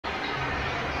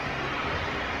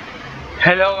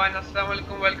Hello and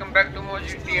Assalamualaikum, welcome back to more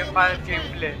GTA 5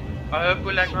 gameplay. I hope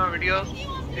you like my videos.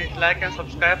 Hit like and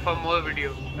subscribe for more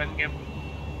videos and gameplay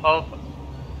of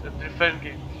different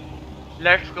games.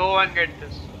 Let's go and get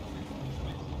this.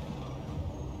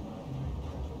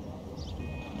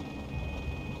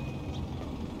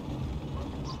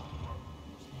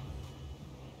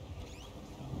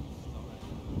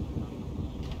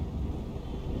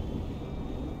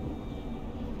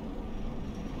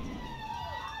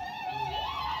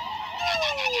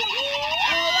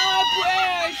 All our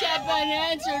prayers have been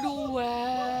answered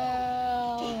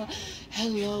well.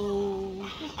 Hello.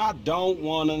 I don't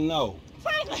want to know.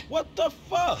 Franklin! What the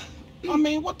fuck? I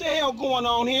mean, what the hell going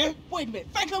on here? Wait a minute.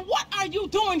 Franklin, what are you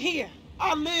doing here?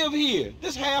 I live here.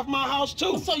 This half my house,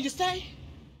 too. So you say?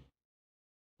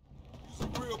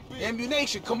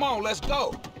 Ammunition, come on, let's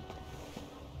go.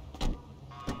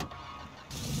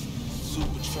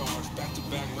 Supercharged,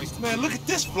 back-to-back race. Man, look at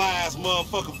this fly-ass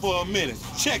motherfucker for a minute.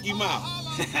 Check him out.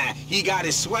 He got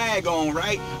his swag on,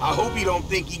 right? I hope he don't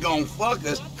think he gon' fuck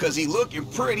us, cause he looking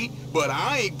pretty, but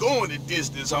I ain't going the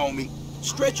distance, homie.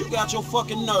 Stretch, you got your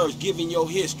fucking nerves giving your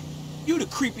history. You the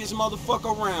creepiest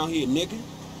motherfucker around here, nigga.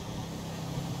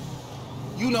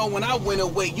 You know, when I went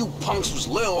away, you punks was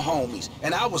little homies,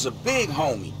 and I was a big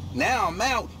homie. Now I'm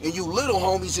out, and you little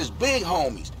homies is big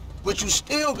homies. But you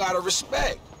still gotta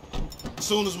respect. As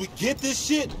soon as we get this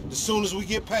shit, as soon as we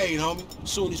get paid, homie.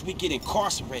 As soon as we get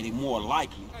incarcerated, more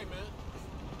likely. Hey,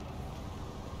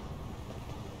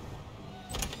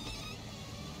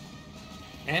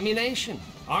 man. Ammunition.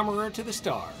 Armorer to the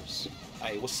stars.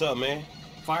 Hey, what's up, man?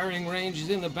 Firing range is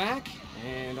in the back,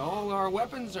 and all our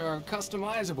weapons are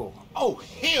customizable. Oh,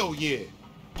 hell yeah.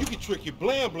 You can trick your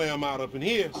blam-blam out up in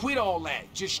here. Quit all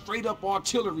that. Just straight up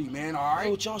artillery, man, all Hey,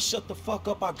 right? would y'all shut the fuck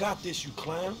up? I got this, you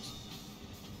clowns.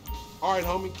 All right,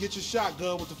 homie, get your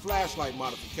shotgun with the flashlight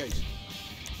modification.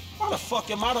 Why the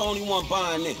fuck am I the only one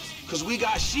buying this? Cause we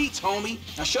got sheets, homie.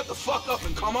 Now shut the fuck up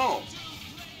and come on.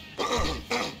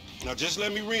 Now, just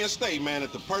let me reinstate, man,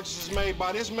 that the purchases made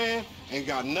by this man ain't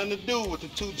got nothing to do with the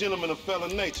two gentlemen of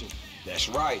felon nature. That's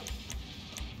right.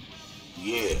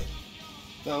 Yeah.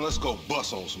 Now, let's go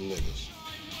bust on some niggas.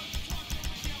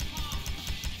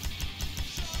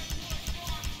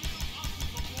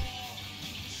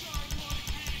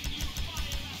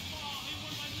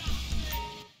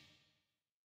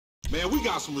 Man, we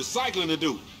got some recycling to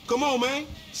do. Come on, man.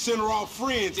 Send her off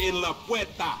friends in La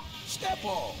Puerta. Step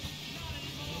off.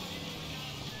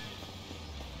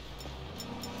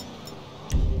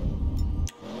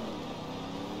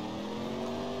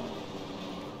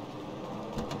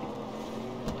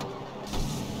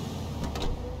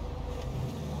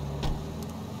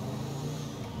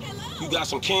 You got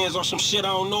some cans or some shit I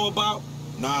don't know about?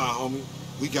 Nah, homie.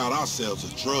 We got ourselves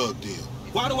a drug deal.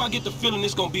 Why do I get the feeling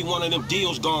this gonna be one of them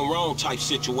deals gone wrong type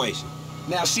situation?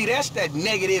 Now, see, that's that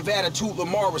negative attitude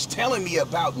Lamar was telling me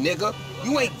about, nigga.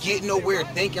 You ain't getting nowhere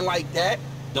thinking like that.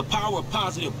 The power of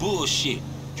positive bullshit.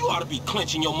 You ought to be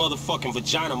clenching your motherfucking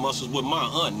vagina muscles with my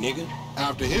aunt, nigga.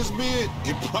 After his bid,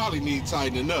 it probably need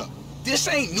tightening up. This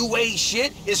ain't new age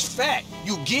shit. It's fact.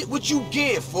 You get what you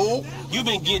give, fool. You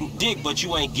been getting dick, but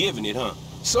you ain't giving it, huh?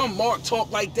 Some Mark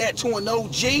talk like that to an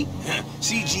OG.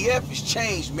 CGF has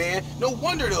changed, man. No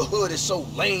wonder the hood is so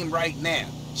lame right now.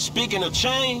 Speaking of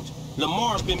change,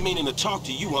 Lamar's been meaning to talk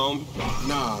to you, homie.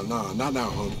 Nah, not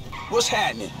now, homie. What's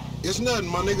happening? It's nothing,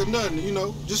 my nigga, nothing, you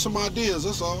know. Just some ideas,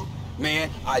 that's all. Man,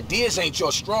 ideas ain't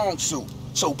your strong suit,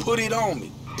 so put it on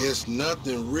me. It's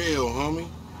nothing real, homie.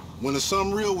 When it's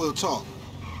something real, we'll talk.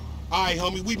 All right,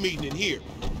 homie, we meeting in here.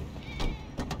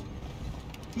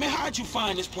 Man, how'd you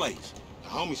find this place? The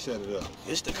homie set it up.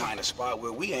 It's the kind of spot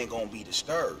where we ain't gonna be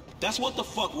disturbed. That's what the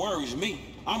fuck worries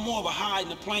me. I'm more of a hide in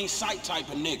the plain sight type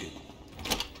of nigga.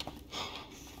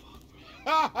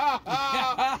 What's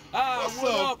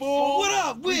up, fool? What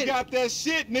up with We it? got that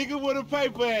shit, nigga, with a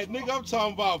paper at. Nigga, I'm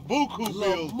talking about buku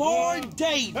bills. Lamar boy.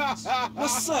 Davis.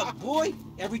 What's up, boy?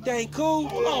 Everything cool?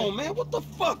 Hold on, man. What the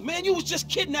fuck, man? You was just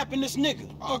kidnapping this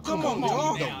nigga. Oh, come on,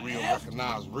 dog. You don't real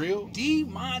recognize real. D,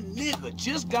 my nigga,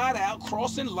 just got out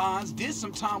crossing lines, did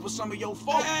some time with some of your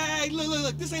folks. Hey,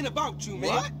 look, this ain't about you, man.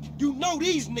 What? You know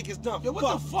these niggas done Yo, what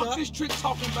the fucked fuck up. this trick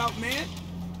talking about, man?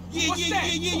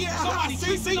 Yeah. Somebody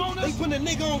See, they putting a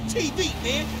nigga on TV,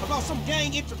 man, about some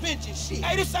gang intervention shit.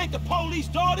 Hey, this ain't the police,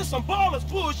 dog. This some ballers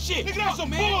bullshit. Nigga, that's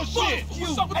some man. bullshit. Fuck you.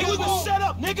 What's up with Hey, that we can bull? set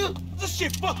up, nigga. This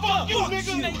shit fucked up. you,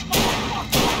 nigga.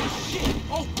 Shit,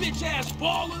 oh bitch ass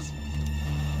ballers.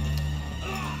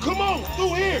 Come on,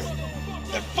 through here.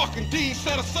 That fucking D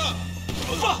set us up.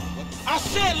 Fuck. I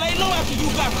said lay low after you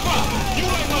got cropped. You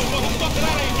ain't no motherfucker,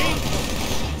 that ain't me.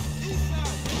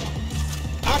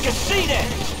 I can see that.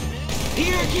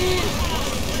 Here again?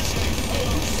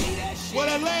 Where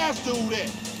that last dude at?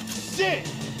 Shit!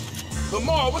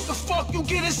 Lamar, what the fuck you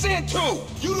get us into?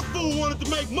 You the fool wanted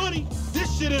to make money.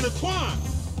 This shit intertwined.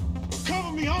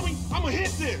 Cover me, homie. I'ma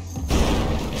hit this.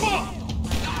 Fuck!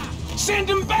 Send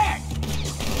him back!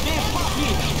 Man, pop me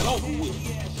and keep it over with.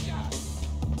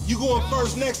 You going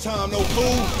first next time, no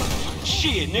fool.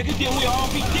 Shit, nigga, then we all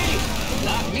be dead.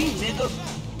 Not me, nigga.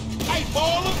 Hey,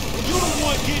 baller, you the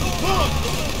one getting bumped.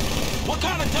 What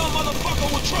kind of dumb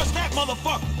motherfucker would trust that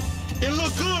motherfucker? It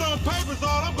look good on paper is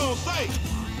all I'm gonna say.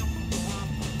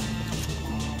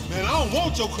 Man, I don't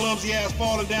want your clumsy ass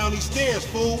falling down these stairs,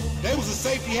 fool. They was a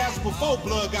safety hazard before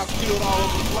blood got spilled all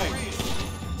over the place.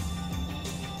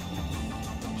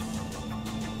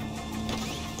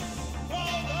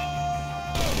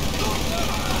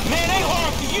 Man, they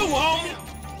hard for you, homie.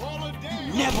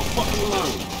 You never fucking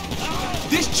learn.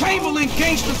 This Chamberlain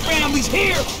gangster family's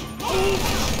here.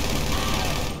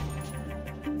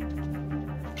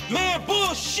 Man,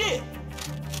 bullshit.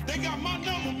 They got my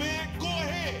number, man. Go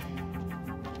ahead.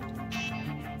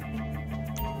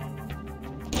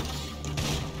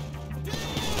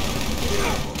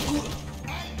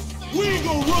 We ain't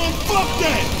gonna run. Fuck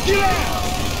that. Get out.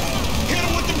 Hit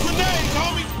him with them grenades,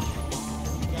 homie.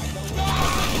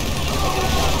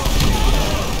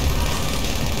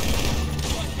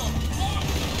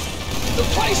 The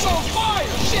place on fire.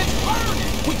 Shit's burning.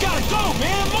 We gotta go,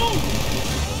 man. Move.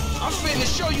 I'm finna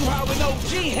show you how an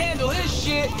OG handle his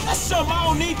shit. That's something I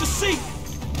don't need to see.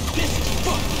 This is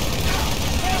fuck.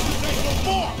 Ain't no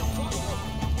more.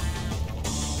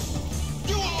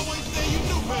 You always say you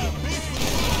knew better, bitch.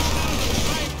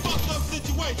 Same fucked up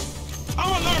situation.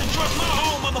 I'ma learn to trust my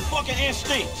own motherfucking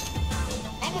instincts.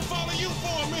 I'ma follow you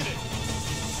for a minute.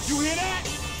 You hear that?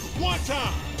 One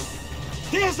time.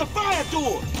 There's the fire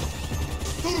door.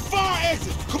 Through the fire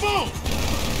exit. Come on.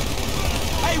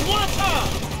 Hey, one time.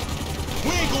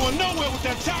 We ain't going nowhere with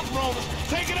that chopper on us.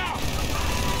 Take it out.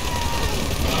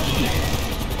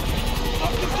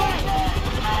 Up the flat.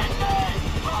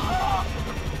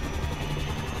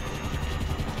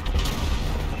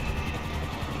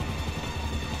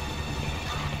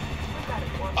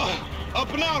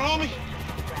 Up and out, homie.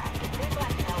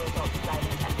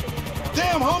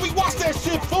 Damn, homie, watch that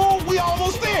shit, fool. We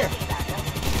almost there.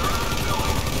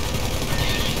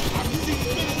 I can see the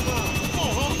finish line. Come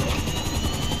on, homie.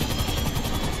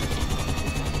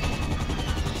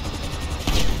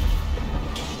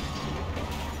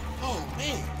 Oh,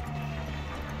 man.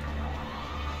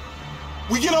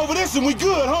 We get over this and we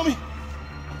good, homie.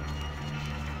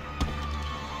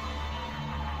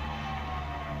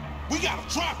 We gotta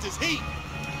drop this heat.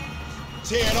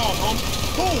 Tear it off, homie.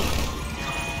 Boom.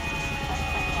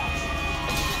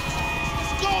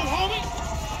 Let's go, homie.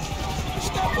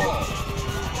 Step off.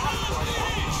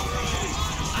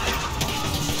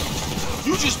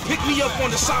 You just picked me up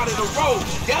on the side of the road.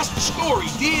 That's the story,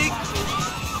 dig?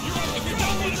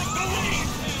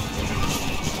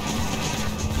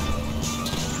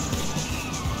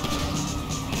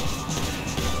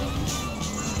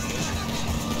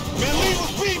 Man, leave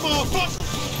us be, motherfucker.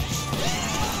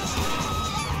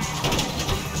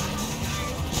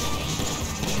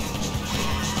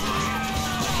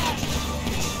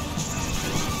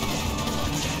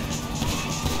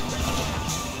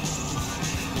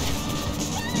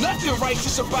 Nothing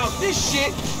righteous about this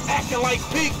shit, acting like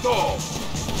big dogs.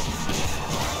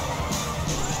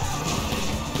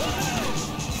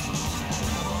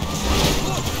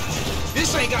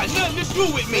 This ain't got nothing to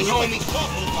do with me, homie.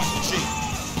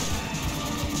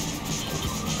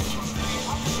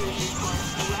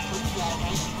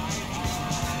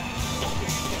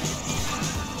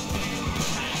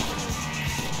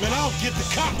 Man, I don't get the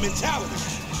cop mentality.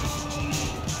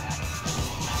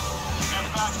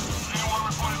 Anyone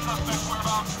reported suspect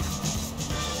whereabouts?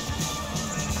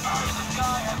 This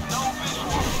guy has no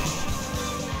visual.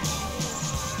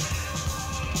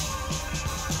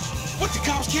 What the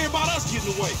cops care about us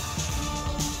getting away?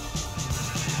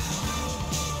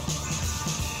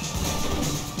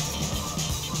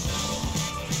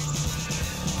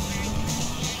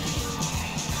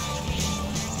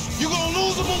 You gonna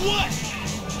lose them or what?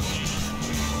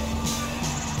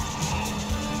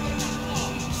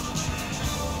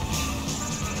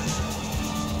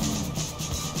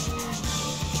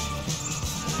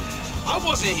 I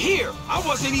wasn't here. I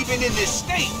wasn't even in this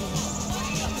state.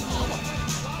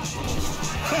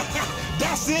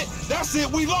 That's it. That's it.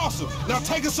 We lost him. Now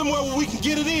take us somewhere where we can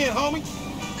get it in, homie.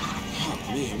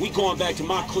 Man, we going back to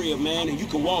my crib, man, and you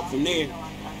can walk from there.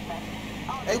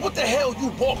 Hey, what the hell you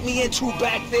walked me into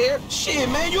back there? Shit,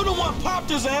 man, you the one popped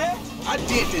his ass. I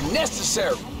did the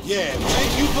necessary. Yeah,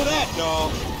 thank you for that,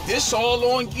 dawg. This all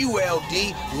on you,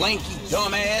 LD, lanky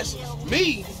dumbass.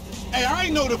 Me? Hey, I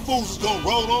ain't know the fools was gonna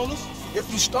roll on us.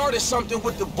 If you started something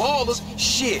with the ballers,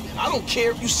 shit, I don't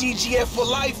care if you CGF for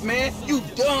life, man. You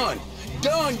done.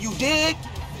 Done, you dig?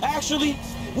 Actually,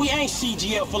 we ain't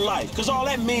CGL for life, cause all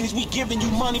that means is we giving you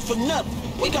money for nothing.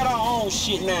 We got our own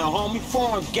shit now, homie,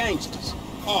 foreign gangsters.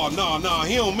 Oh, no,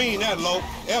 he don't mean that, Lo.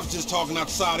 F just talking out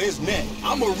the side of his neck.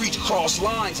 I'ma reach cross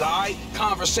lines, alright?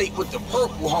 Conversate with the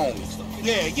purple homies.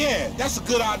 Yeah, that's a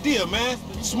good idea, man.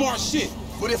 Smart shit.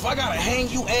 But if I gotta hang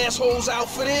you assholes out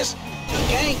for this, the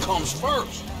gang comes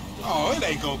first. Oh, it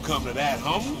ain't gonna come to that,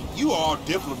 homie. You all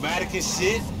diplomatic and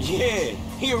shit. Yeah,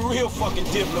 he a real fucking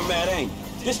diplomat, ain't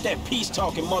he? This that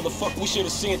peace-talking motherfucker we should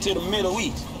have sent to the Middle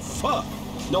East. Fuck.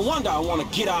 No wonder I want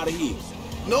to get out of here.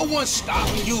 No one's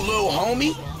stopping you, little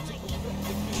homie.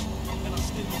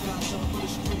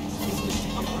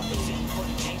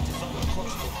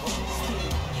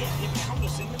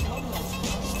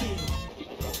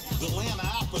 The land of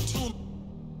opportunity.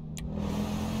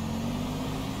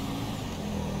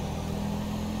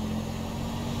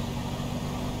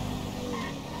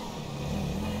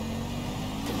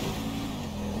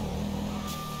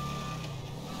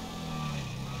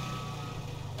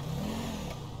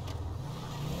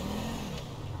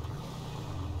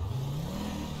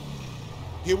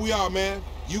 Here we are, man.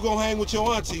 You gonna hang with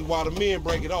your auntie while the men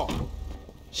break it off.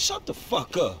 Shut the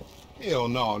fuck up. Hell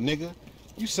no, nigga.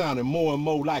 You sounding more and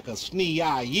more like a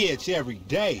snee-eye itch every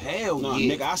day. Hell Nah,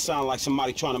 yeah. nigga, I sound like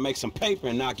somebody trying to make some paper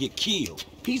and not get killed.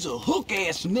 He's a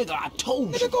hook-ass nigga, I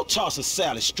told you. Nigga, go toss a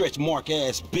salad, stretch mark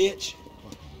ass bitch.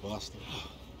 Buster.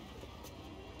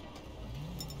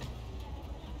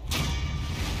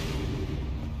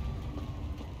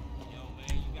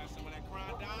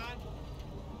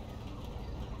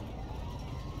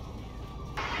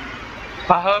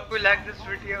 I hope you like this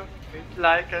video. Please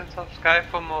like and subscribe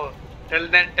for more. Till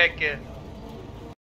then, take care.